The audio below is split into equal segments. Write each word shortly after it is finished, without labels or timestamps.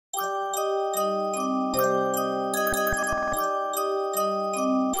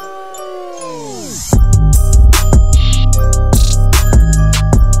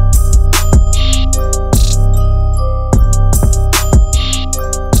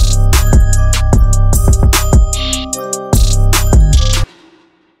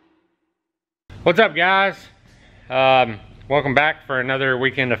What's up, guys? Welcome back for another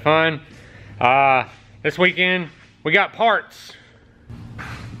weekend of fun. This weekend we got parts.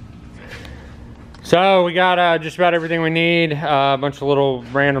 So we got just about everything we need. A bunch of little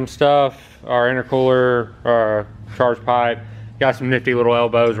random stuff. Our intercooler, our charge pipe. Got some nifty little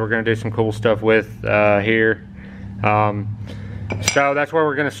elbows we're gonna do some cool stuff with here. So that's where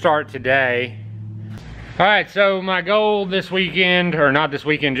we're gonna start today. All right, so my goal this weekend, or not this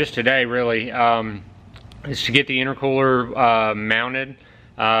weekend, just today really, is to get the intercooler mounted.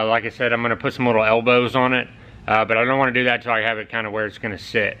 Like I said, I'm gonna put some little elbows on it, but I don't wanna do that until I have it kind of where it's gonna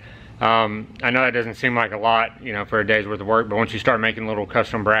sit. I know that doesn't seem like a lot, you know, for a day's worth of work, but once you start making little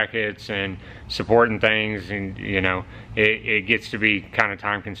custom brackets and supporting things, and you know, it gets to be kind of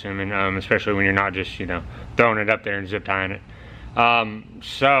time consuming, especially when you're not just, you know, throwing it up there and zip tying it.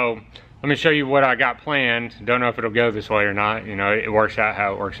 So let me show you what I got planned. Don't know if it'll go this way or not. You know, it works out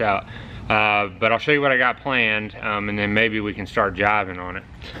how it works out. But I'll show you what I got planned, and then maybe we can start jiving on it.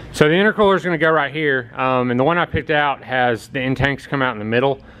 So the intercooler is going to go right here, and the one I picked out has the end tanks come out in the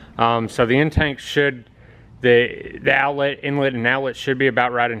middle. So the end tank should, the outlet, inlet and outlet should be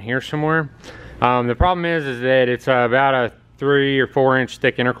about right in here somewhere. The problem is that it's about a 3 or 4 inch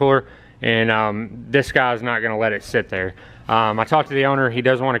thick intercooler, and this guy's not going to let it sit there. I talked to the owner. He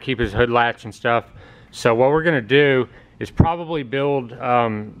does want to keep his hood latch and stuff. So what we're going to do is probably build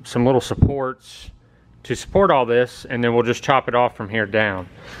some little supports to support all this, and then we'll just chop it off from here down.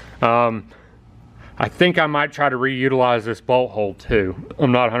 I think I might try to reutilize this bolt hole too.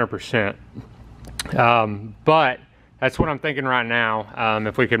 I'm not 100%. But that's what I'm thinking right now.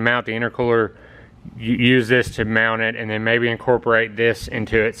 If we could mount the intercooler, use this to mount it, and then maybe incorporate this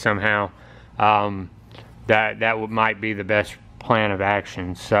into it somehow, that might be the best plan of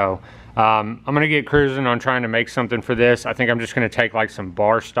action. So I'm gonna get cruising on trying to make something for this. I think I'm just gonna take like some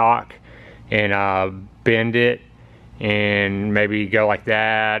bar stock and bend it, and maybe go like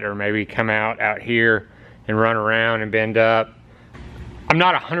that, or maybe come out here and run around and bend up. I'm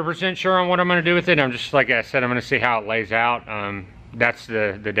not 100% sure on what I'm gonna do with it. I'm just, like I said, I'm gonna see how it lays out. That's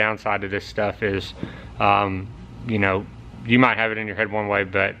the downside of this stuff is, you know, you might have it in your head one way,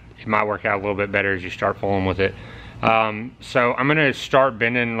 but it might work out a little bit better as you start fooling with it. So I'm gonna start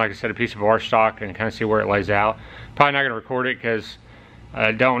bending, like I said, a piece of bar stock and kind of see where it lays out. Probably not gonna record it because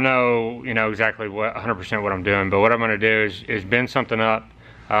I don't know, you know, exactly what 100% what I'm doing, but what I'm gonna do is bend something up,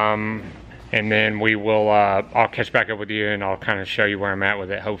 and then we will, I'll catch back up with you and I'll kind of show you where I'm at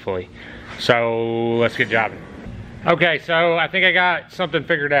with it, hopefully. So let's get jobbing. Okay, so I think I got something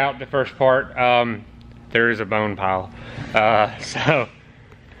figured out, the first part. There is a bone pile. So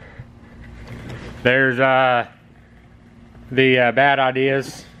there's the bad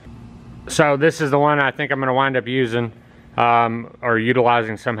ideas. So this is the one I think I'm gonna wind up using, or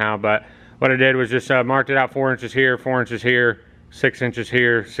utilizing somehow. But what I did was just marked it out 4 inches here, 4 inches here, 6 inches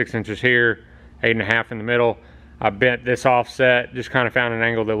here, 6 inches here, 8.5 in the middle. I bent this offset, just kind of found an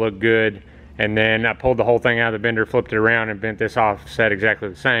angle that looked good, and then I pulled the whole thing out of the bender, flipped it around, and bent this offset exactly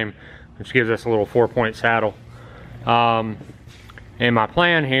the same, which gives us a little 4-point saddle. And my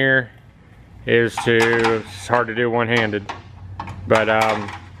plan here is to, it's hard to do one-handed, but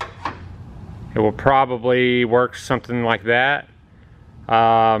it will probably work something like that.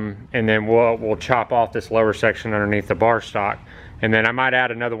 And then we'll chop off this lower section underneath the bar stock. And then I might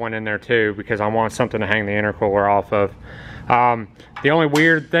add another one in there too, because I want something to hang the intercooler off of. The only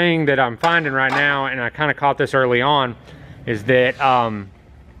weird thing that I'm finding right now, and I kind of caught this early on, is that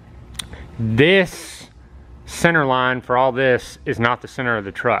this center line for all this is not the center of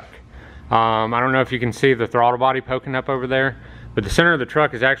the truck. I don't know if you can see the throttle body poking up over there, but the center of the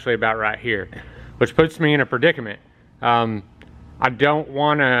truck is actually about right here, which puts me in a predicament. I don't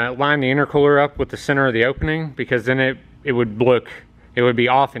want to line the intercooler up with the center of the opening, because then it would be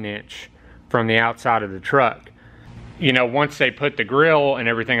off an inch from the outside of the truck. You know, once they put the grill and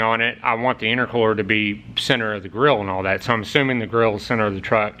everything on it, I want the intercooler to be center of the grill and all that. So I'm assuming the grill is center of the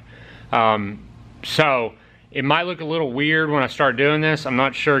truck. So it might look a little weird when I start doing this. I'm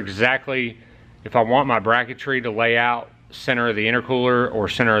not sure exactly if I want my bracketry to lay out center of the intercooler or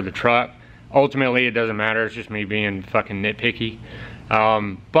center of the truck. Ultimately, it doesn't matter. It's just me being fucking nitpicky.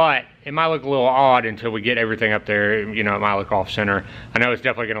 But it might look a little odd until we get everything up there. You know, it might look off center. I know it's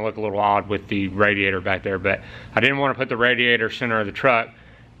definitely gonna look a little odd with the radiator back there, but I didn't want to put the radiator center of the truck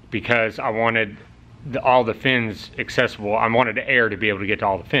because I wanted all the fins accessible. I wanted the air to be able to get to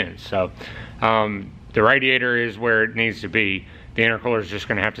all the fins. So the radiator is where it needs to be. The intercooler is just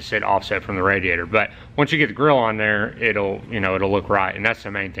going to have to sit offset from the radiator. But once you get the grill on there, it'll look right, and that's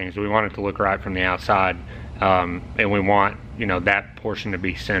the main thing. So we want it to look right from the outside, and we want you know, that portion to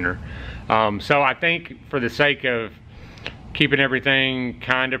be center. So I think for the sake of keeping everything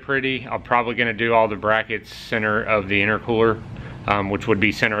kind of pretty, I'm probably going to do all the brackets center of the intercooler, which would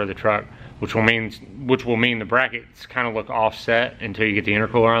be center of the truck, which will mean the brackets kind of look offset until you get the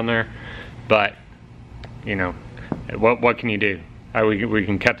intercooler on there. But you know, what can you do? We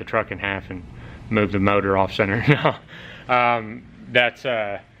can cut the truck in half and move the motor off center. No, that's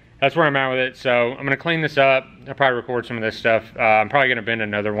where I'm at with it. So I'm gonna clean this up. I'll probably record some of this stuff. I'm probably gonna bend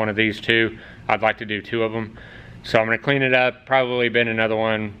another one of these too. I'd like to do 2 of them. So I'm gonna clean it up, probably bend another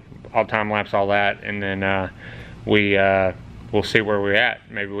one. I'll time lapse all that, and then we'll see where we're at.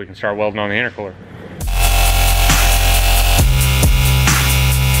 Maybe we can start welding on the intercooler.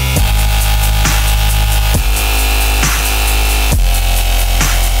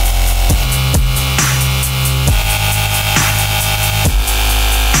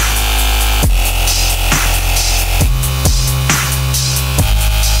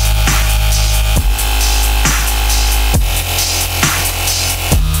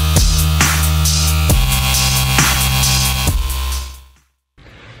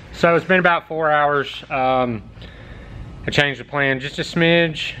 So it's been about 4 hours. I changed the plan just a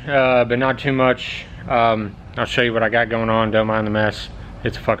smidge, but not too much. I'll show you what I got going on. Don't mind the mess.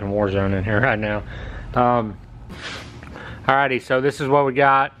 It's a fucking war zone in here right now. Alrighty, so this is what we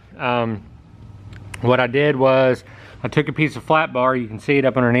got. What I did was I took a piece of flat bar. You can see it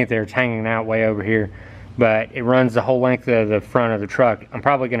up underneath there. It's hanging out way over here, but it runs the whole length of the front of the truck. I'm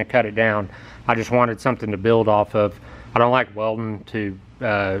probably going to cut it down. I just wanted something to build off of. I don't like welding to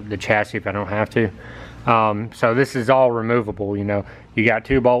the chassis if I don't have to. So this is all removable. You know, you got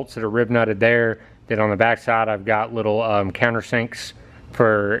 2 bolts that are rib nutted there. Then on the back side I've got little countersinks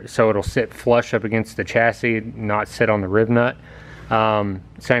so it'll sit flush up against the chassis, not sit on the rib nut.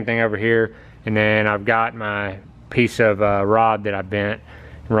 Same thing over here. And then I've got my piece of rod that I bent,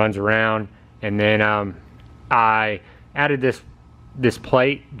 runs around. And then I added this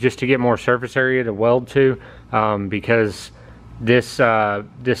plate just to get more surface area to weld to, because this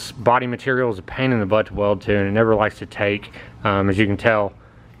body material is a pain in the butt to weld to, and it never likes to take. As you can tell,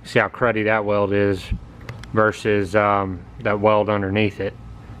 see how cruddy that weld is versus that weld underneath it,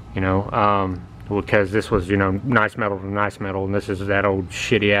 you know, because this was, you know, nice metal to nice metal, and this is that old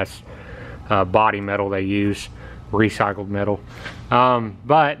shitty ass body metal they use, recycled metal.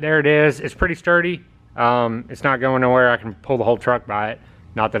 But there it is. It's pretty sturdy. It's not going nowhere. I can pull the whole truck by it.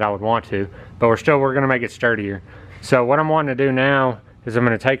 Not that I would want to, but we're going to make it sturdier. So what I'm wanting to do now is I'm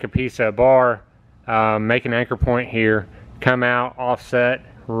going to take a piece of bar, make an anchor point here, come out, offset,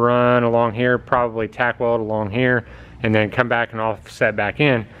 run along here, probably tack weld along here, and then come back and offset back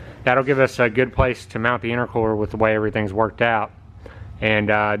in. That'll give us a good place to mount the intercooler with the way everything's worked out. And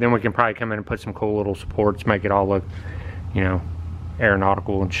then we can probably come in and put some cool little supports, make it all look, you know,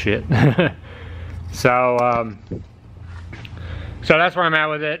 aeronautical and shit. So that's where I'm at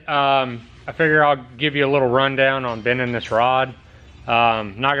with it. I figure I'll give you a little rundown on bending this rod.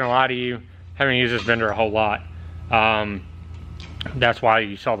 Not gonna lie to you, haven't used this bender a whole lot. That's why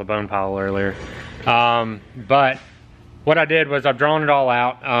you saw the bone pile earlier. But what I did was I've drawn it all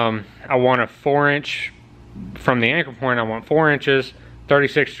out. I want a 4-inch from the anchor point. I want 4 inches,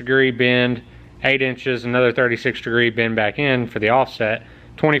 36-degree bend, 8 inches, another 36-degree bend back in for the offset,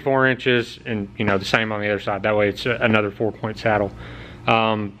 24 inches, and you know, the same on the other side. That way it's another 4-point saddle.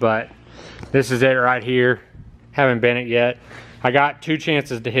 But this is it right here. Haven't bent it yet. I got 2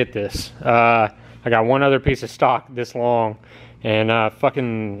 chances to hit this. I got one other piece of stock this long, and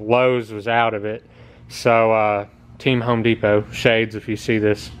fucking Lowe's was out of it. So Team Home Depot, shades if you see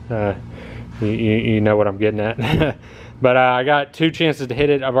this, you know what I'm getting at. But I got 2 chances to hit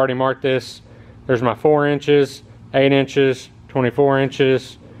it. I've already marked this. There's my 4 inches, 8 inches, 24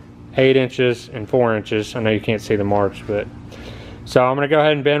 inches, 8 inches, and 4 inches. I know you can't see the marks, but so I'm gonna go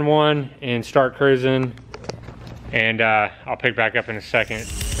ahead and bend one and start cruising, and I'll pick back up in a second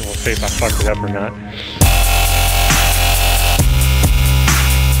and we'll see if I fucked it up or not.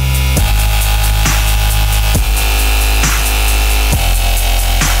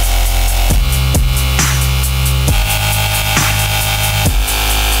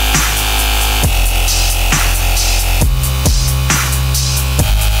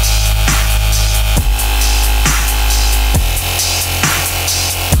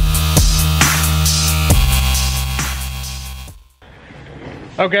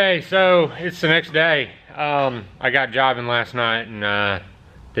 Okay, so it's the next day. I got jobbing last night and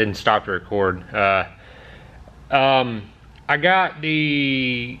didn't stop to record. I got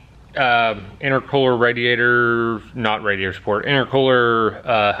the intercooler radiator, not radiator support,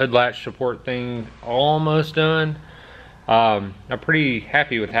 intercooler hood latch support thing almost done. I'm pretty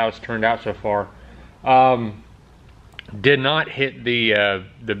happy with how it's turned out so far. Did not hit the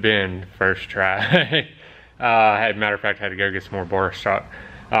bend first try. Matter of fact, I had to go get some more bar stock.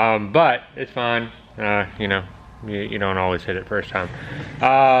 But it's fine. You know, you don't always hit it first time.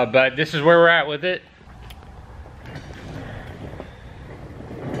 But this is where we're at with it.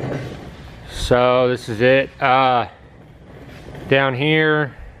 So this is it. Down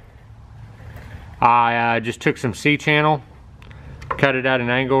here, I just took some C-channel, cut it at an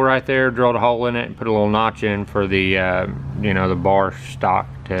angle right there, drilled a hole in it, and put a little notch in for the, you know, the bar stock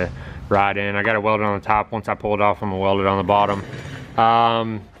to ride in. I got it welded on the top. Once I pull it off, I'm gonna weld it on the bottom.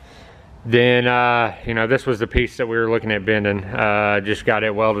 Then, you know, this was the piece that we were looking at bending. Just got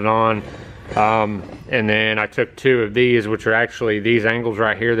it welded on. And then I took two of these, which are actually these angles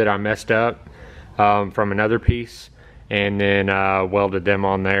right here that I messed up from another piece, and then welded them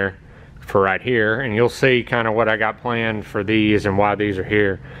on there for right here. And you'll see kind of what I got planned for these and why these are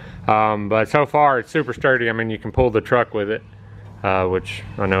here. But so far it's super sturdy. I mean, you can pull the truck with it, which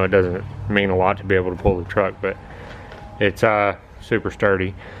I know it doesn't mean a lot to be able to pull the truck, but it's super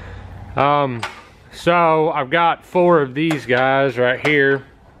sturdy. So I've got 4 of these guys right here.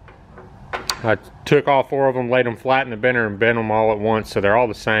 I took all 4 of them, laid them flat in the bender, and bent them all at once, so they're all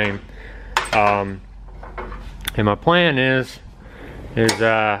the same. And my plan is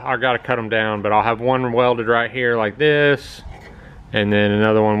I gotta cut them down, but I'll have one welded right here like this, and then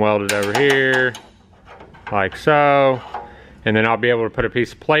another one welded over here like so, and then I'll be able to put a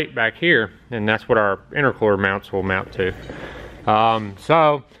piece of plate back here, and that's what our intercooler mounts will mount to.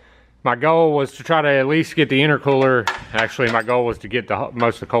 So my goal was to try to at least get the intercooler. Actually, my goal was to get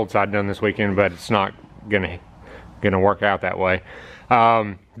most of the cold side done this weekend, but it's not gonna work out that way.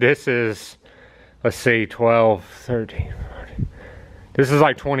 This is, let's see, 12, 13, 14. This is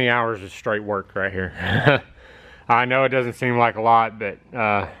like 20 hours of straight work right here. I know it doesn't seem like a lot, but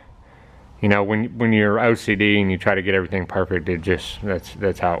you know, when you're OCD and you try to get everything perfect, it just,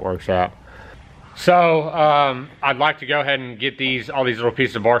 that's how it works out. So I'd like to go ahead and get all these little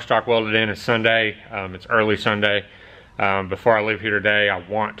pieces of bar stock welded in. It's Sunday. It's early Sunday. Before I leave here today, I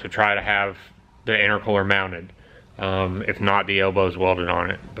want to try to have the intercooler mounted. If not, the elbows welded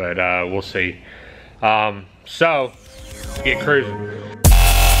on it, but we'll see. So get cruising.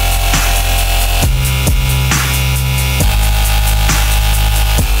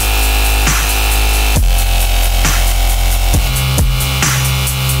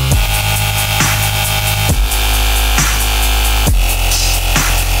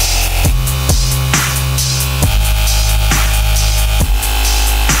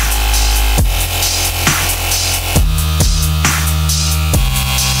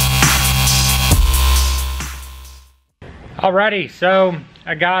 Alrighty, so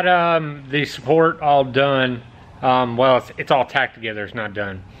I got the support all done. Well, it's all tacked together, it's not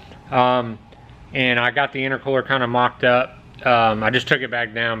done. And I got the intercooler kind of mocked up. I just took it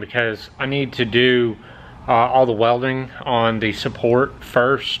back down because I need to do all the welding on the support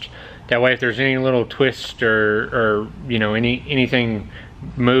first. That way if there's any little twist or you know, anything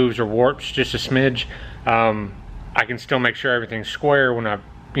moves or warps just a smidge, I can still make sure everything's square when I,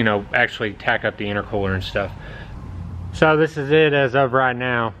 you know, actually tack up the intercooler and stuff. So this is it as of right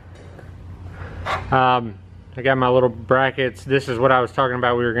now. I got my little brackets. This is what I was talking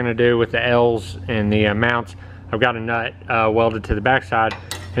about we were gonna do with the L's and the mounts. I've got a nut welded to the backside,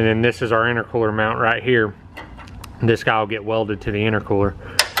 and then this is our intercooler mount right here. This guy will get welded to the intercooler.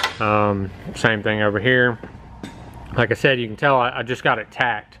 Same thing over here. Like I said, you can tell I just got it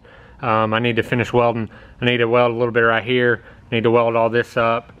tacked. I need to finish welding. I need to weld a little bit right here. I need to weld all this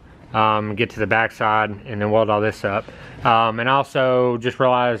up. Get to the backside and then weld all this up. And also just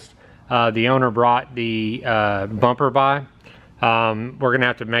realized the owner brought the bumper by. We're gonna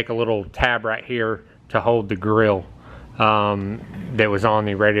have to make a little tab right here to hold the grill that was on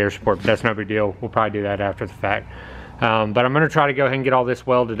the radiator support, but that's no big deal. We'll probably do that after the fact. But I'm gonna try to go ahead and get all this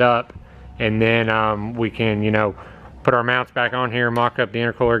welded up, and then we can, you know, put our mounts back on here, mock up the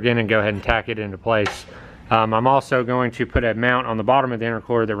intercooler again, and go ahead and tack it into place. I'm also going to put a mount on the bottom of the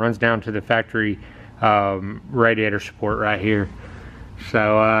intercooler that runs down to the factory radiator support right here.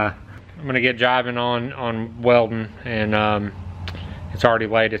 So I'm gonna get jiving on welding, and it's already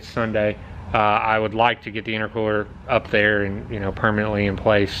late, it's Sunday. I would like to get the intercooler up there and, you know, permanently in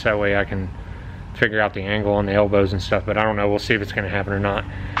place, that way I can figure out the angle on the elbows and stuff, but I don't know, we'll see if it's gonna happen or not.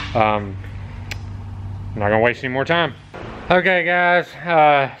 I'm not gonna waste any more time. Okay guys,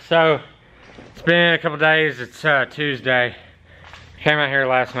 so it's been a couple days. It's Tuesday. Came out here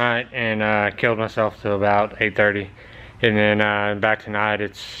last night and killed myself till about 8:30, and then back tonight.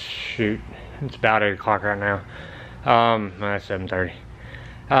 It's about 8 o'clock right now. That's 7:30.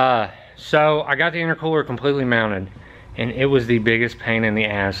 So I got the intercooler completely mounted, and it was the biggest pain in the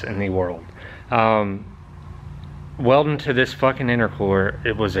ass in the world. Welding to this fucking intercooler,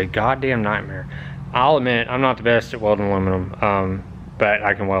 it was a goddamn nightmare. I'll admit, I'm not the best at welding aluminum, but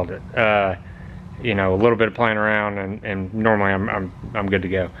I can weld it. You know, a little bit of playing around, and normally I'm good to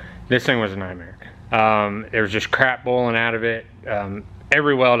go. This thing was a nightmare. There was just crap boiling out of it.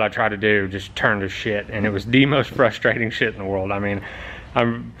 Every weld I tried to do just turned to shit, and it was the most frustrating shit in the world. I mean,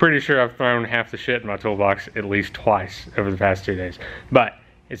 I'm pretty sure I've thrown half the shit in my toolbox at least twice over the past 2 days. But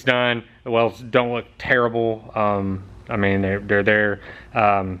it's done. The welds don't look terrible. I mean, they're there.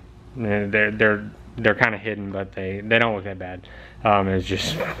 They're kind of hidden, but they don't look that bad. It's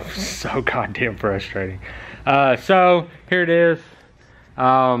just so goddamn frustrating. So here it is.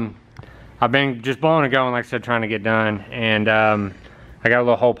 I've been just blowing and going, like I said, trying to get done, and I got a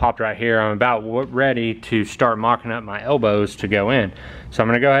little hole popped right here. I'm about ready to start mocking up my elbows to go in. So I'm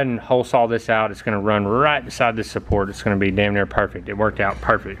gonna go ahead and hole saw this out. It's gonna run right beside this support. It's gonna be damn near perfect. It worked out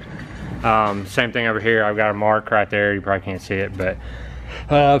perfect. Same thing over here. I've got a mark right there. You probably can't see it, but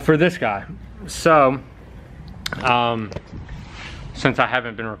for this guy. So since I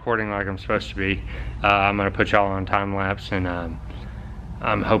haven't been recording like I'm supposed to be, I'm gonna put y'all on time lapse, and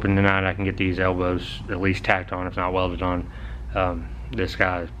I'm hoping tonight I can get these elbows at least tacked on, if not welded on. This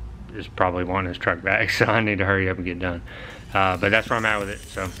guy is probably wanting his truck back, so I need to hurry up and get done. But that's where I'm at with it,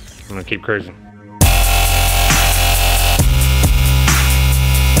 so I'm gonna keep cruising.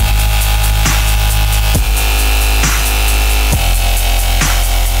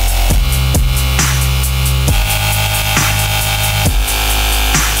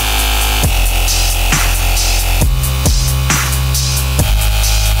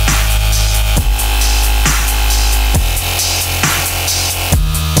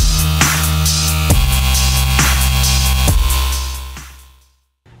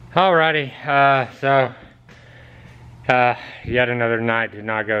 Alrighty, so yet another night did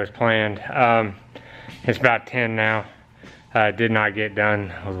not go as planned. It's about 10 now. Did not get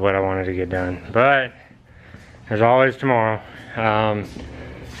done with what I wanted to get done, but there's always tomorrow.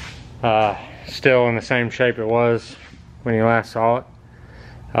 Still in the same shape it was when you last saw it,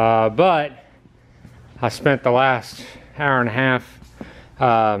 but I spent the last hour and a half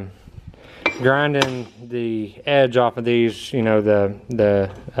grinding the edge off of these, you know,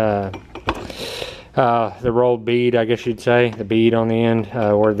 the rolled bead, I guess you'd say, the bead on the end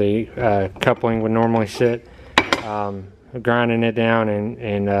where the coupling would normally sit. Grinding it down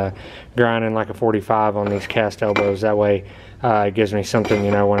and grinding like a 45 on these cast elbows. That way it gives me something,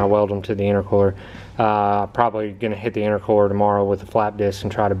 you know, when I weld them to the intercooler. Probably gonna hit the intercooler tomorrow with a flap disc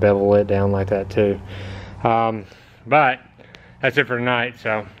and try to bevel it down like that too. But that's it for tonight,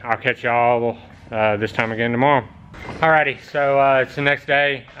 so I'll catch y'all this time again tomorrow. Alrighty, so it's the next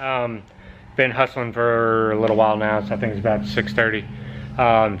day. Been hustling for a little while now, so I think it's about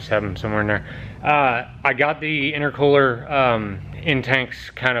 6:30, 7, somewhere in there. I got the intercooler in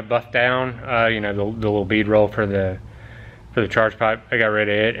tanks kind of buffed down, you know, the little bead roll for the charge pipe. I got rid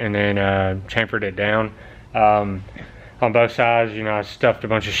of it and then chamfered it down. On both sides, you know, I stuffed a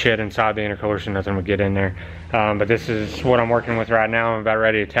bunch of shit inside the intercooler so nothing would get in there. But this is what I'm working with right now. I'm about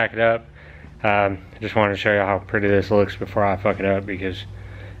ready to tack it up. I just wanted to show you how pretty this looks before I fuck it up, because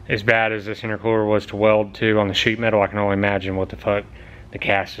as bad as this intercooler was to weld to on the sheet metal, I can only imagine what the fuck the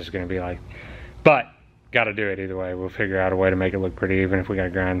cast is going to be like. But gotta do it either way. We'll figure out a way to make it look pretty, even if we gotta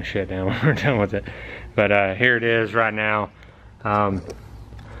grind the shit down when we're done with it. But here it is right now. I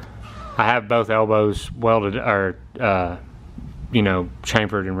have both elbows welded, or you know,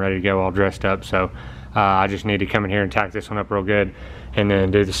 chamfered and ready to go, all dressed up. So I just need to come in here and tack this one up real good, and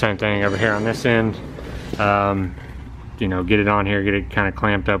then do the same thing over here on this end. You know, get it on here, get it kind of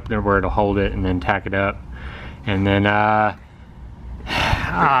clamped up where it'll hold it, and then tack it up. And then I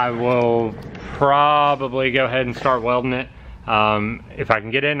will probably go ahead and start welding it. If I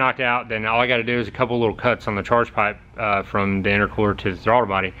can get it knocked out, then all I got to do is a couple little cuts on the charge pipe from the intercooler to the throttle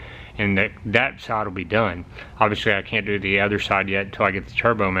body, and that side will be done. Obviously I can't do the other side yet until I get the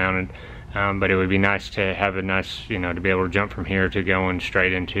turbo mounted, but it would be nice to have a nice, you know, to be able to jump from here to going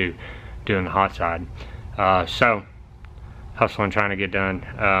straight into doing the hot side. So hustling, trying to get done.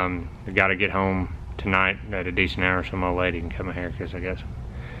 I got to get home tonight at a decent hour so my lady can come in here, because I guess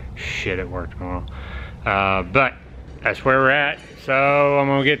shit at work tomorrow. But that's where we're at, so I'm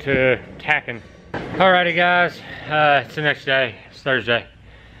gonna get to tacking. Alrighty guys, it's the next day. It's Thursday.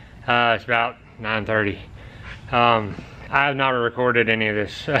 It's about 9:30. I have not recorded any of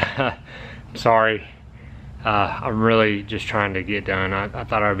this. Sorry. I'm really just trying to get done. I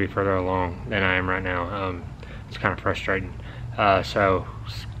thought I would be further along than I am right now. it's kind of frustrating. So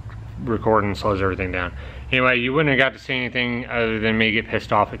recording slows everything down. Anyway, you wouldn't have got to see anything other than me get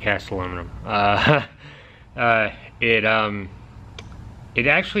pissed off at cast aluminum. It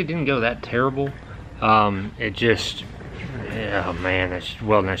actually didn't go that terrible. It just, oh man,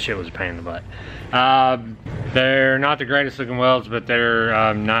 welding that shit was a pain in the butt. They're not the greatest looking welds, but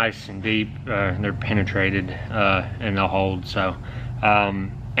they're nice and deep. They're penetrated and they'll hold. So,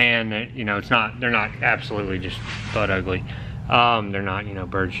 and you know, they're not absolutely just butt ugly. They're not, you know,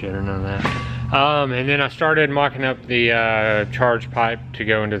 bird shit or none of that. And then I started mocking up the charge pipe to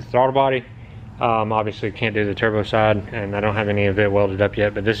go into the throttle body. Obviously can't do the turbo side, and I don't have any of it welded up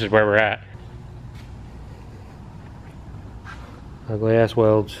yet, but this is where we're at. Ugly ass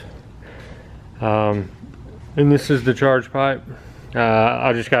welds. And this is the charge pipe.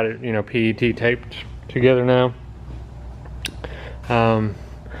 I just got it, you know, PET taped together now.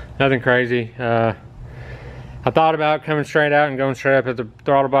 Nothing crazy. I thought about coming straight out and going straight up at the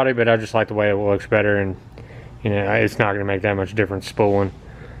throttle body, but I just like the way it looks better, and you know, it's not going to make that much difference spooling.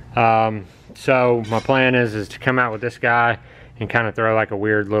 So my plan is to come out with this guy and kind of throw like a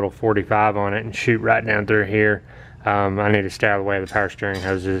weird little 45 on it and shoot right down through here. I need to stay out of the way of the power steering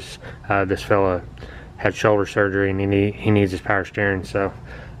hoses. This fella had shoulder surgery and he needs his power steering, so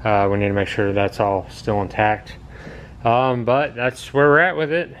we need to make sure that's all still intact. But that's where we're at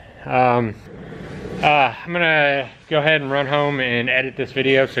with it. I'm gonna go ahead and run home and edit this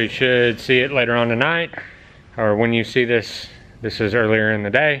video, so you should see it later on tonight, or when you see this is earlier in the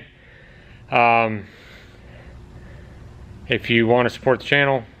day. If you want to support the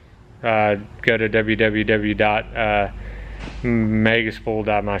channel, go to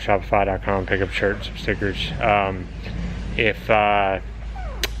www.megaspool.myshopify.com, pick up shirts, some stickers. If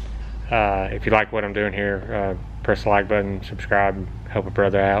you like what I'm doing here, press the like button, subscribe, help a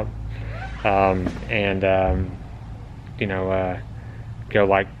brother out. You know, go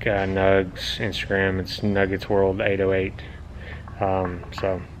like Nugs Instagram. It's nuggetsworld808.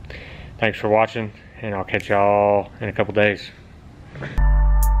 So thanks for watching, and I'll catch y'all in a couple days.